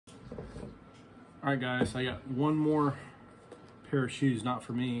All right, guys, I got one more pair of shoes, not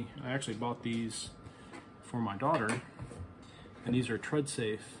for me. I actually bought these for my daughter, and these are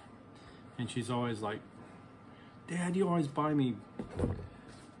Tredsafe. And she's always like, "Dad, you always buy me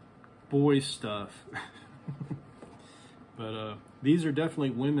boys stuff." But these are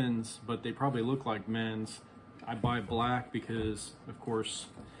definitely women's, but they probably look like men's. I buy black because, of course,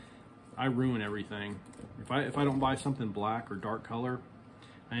 I ruin everything. If I don't buy something black or dark color,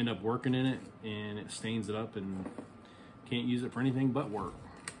 I end up working in it and it stains it up and can't use it for anything but work.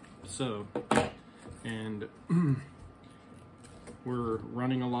 So, and we're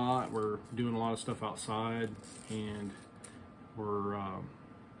running a lot, we're doing a lot of stuff outside, and we're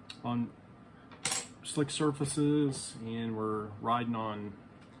on slick surfaces, and we're riding on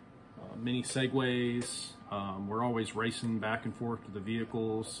mini segways. We're always racing back and forth to the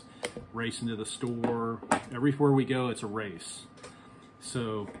vehicles, racing to the store. Everywhere we go, it's a race.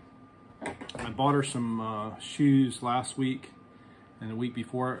 So I bought her some shoes last week and the week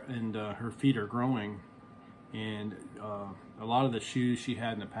before, and her feet are growing. And a lot of the shoes she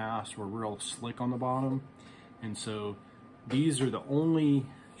had in the past were real slick on the bottom. And so these are the only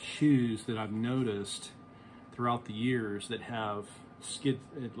shoes that I've noticed throughout the years that have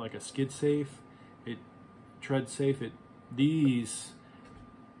like a skid safe, Tredsafe. These,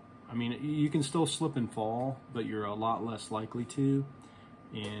 I mean, you can still slip and fall, but you're a lot less likely to.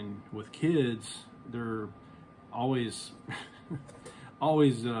 And with kids, they're always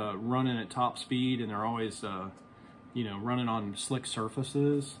always running at top speed, and they're always you know, running on slick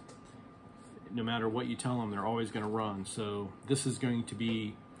surfaces. No matter what you tell them, they're always going to run. So this is going to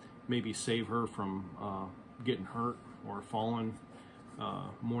be maybe save her from getting hurt or falling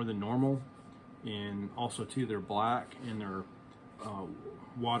more than normal. And also too, they're black and they're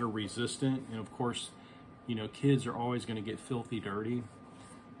water resistant. And of course, you know, kids are always going to get filthy dirty.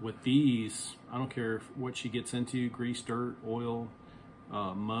 With these, I don't care what she gets into, grease, dirt, oil,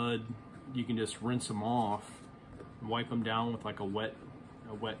 mud, you can just rinse them off, wipe them down with like a wet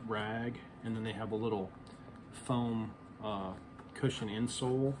rag, and then they have a little foam cushion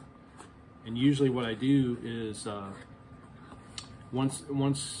insole. And usually what I do is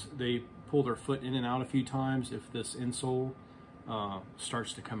once they pull their foot in and out a few times, if this insole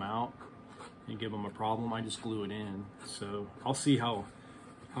starts to come out and give them a problem, I just glue it in. So I'll see how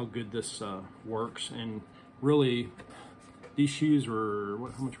good this works. And really, these shoes were,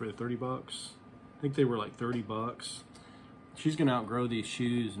 how much were they, 30 bucks? I think they were like 30 bucks. She's gonna outgrow these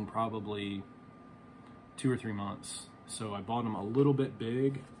shoes in probably 2 or 3 months. So I bought them a little bit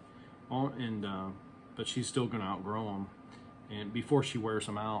big, but she's still gonna outgrow them, and before she wears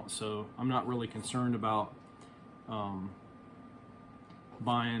them out. So I'm not really concerned about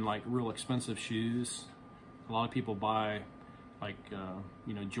buying like real expensive shoes. A lot of people buy like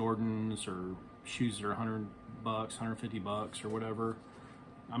you know, Jordans or shoes that are 100 bucks, 150 bucks or whatever.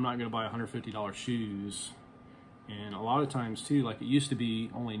 I'm not gonna buy $150 shoes. And a lot of times too, like it used to be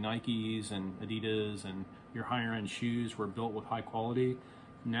only Nikes and Adidas and your higher end shoes were built with high quality.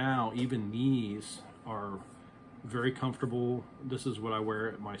 Now even these are very comfortable. This is what I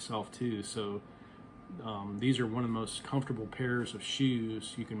wear myself too. So these are one of the most comfortable pairs of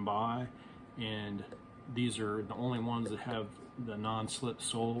shoes you can buy, and these are the only ones that have the non-slip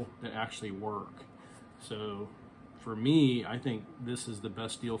sole that actually work. So for me, I think this is the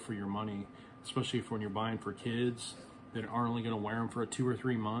best deal for your money, especially if when you're buying for kids that are only going to wear them for 2 or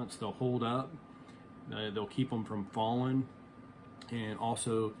 3 months. They'll hold up, they'll keep them from falling, and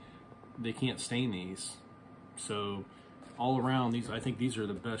also they can't stain these. So all around, these, I think these are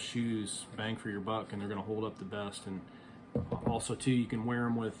the best shoes, bang for your buck, and they're going to hold up the best. And also too, you can wear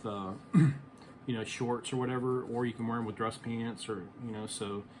them with you know, shorts or whatever, or you can wear them with dress pants, or you know,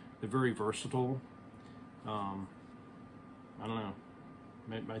 so they're very versatile. I don't know,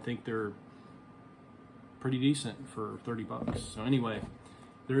 I think they're pretty decent for 30 bucks. So anyway,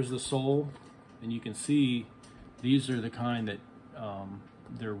 there's the sole, and you can see these are the kind that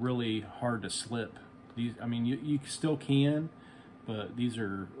they're really hard to slip. These, I mean, you still can, but these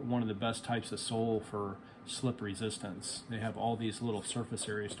are one of the best types of sole for slip resistance. They have all these little surface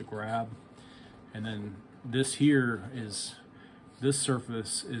areas to grab. And then this here is, this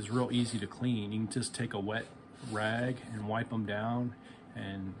surface is real easy to clean. You can just take a wet rag and wipe them down,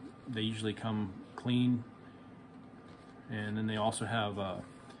 and they usually come clean. And then they also have,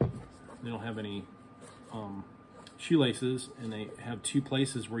 they don't have any shoelaces, and they have 2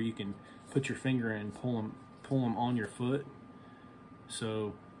 places where you can put your finger in, pull them on your foot.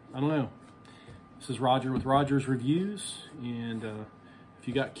 So I don't know. This is Roger with Roger's Reviews, and if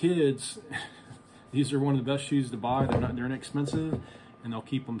you got kids, these are one of the best shoes to buy. They're inexpensive, and they'll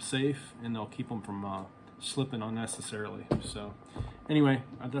keep them safe, and they'll keep them from slipping unnecessarily. So anyway,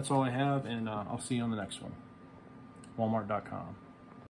 that's all I have, and I'll see you on the next one. Walmart.com.